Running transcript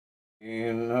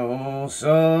Ain't no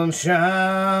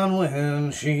sunshine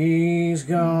when she's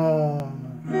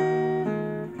gone.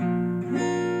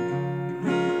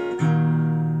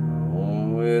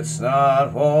 Oh, it's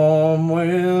not warm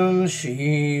when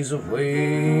she's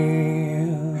away.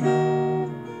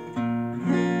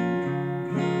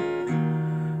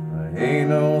 Ain't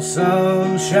no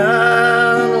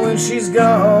sunshine when she's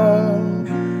gone.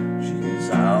 She's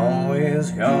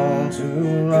always gone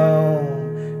too long.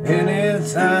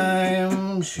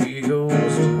 Anytime she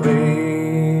goes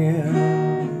away,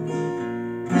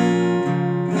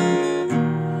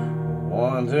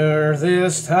 wonder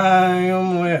this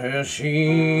time where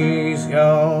she's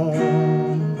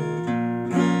gone.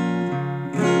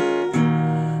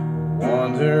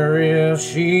 Wonder if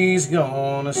she's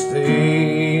gonna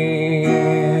stay.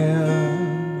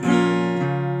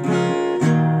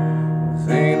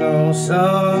 Ain't no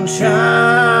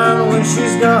sunshine when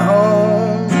she's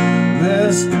gone.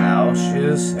 This house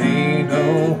just ain't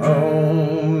no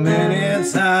home.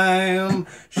 Anytime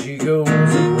she goes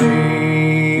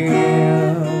away,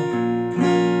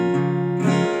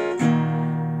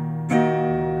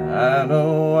 I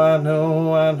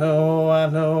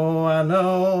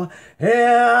know.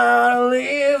 Yeah,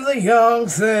 leave the young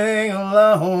thing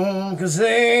alone, 'cause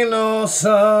ain't no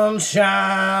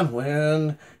sunshine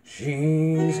when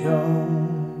she's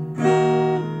gone.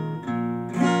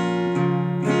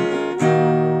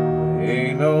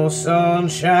 Ain't no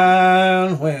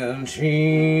sunshine when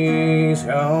she's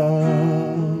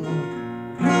gone.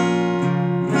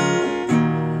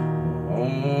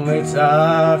 Only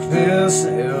darkness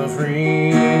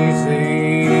every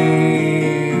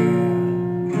day.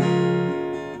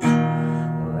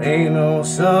 Well, ain't no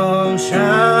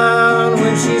sunshine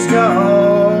when she's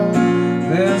gone.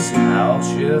 This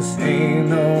house just ain't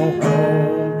no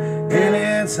home.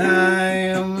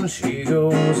 Anytime she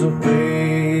goes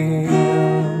away,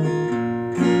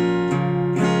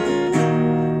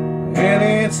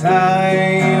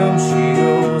 anytime she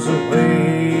goes away,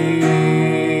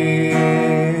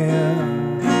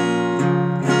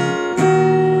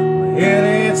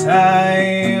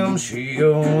 anytime she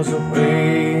goes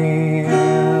away,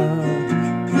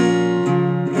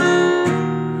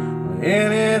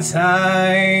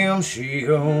 anytime she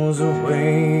goes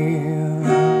away,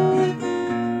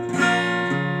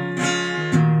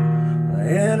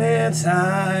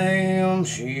 anytime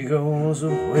she goes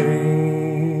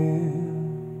away.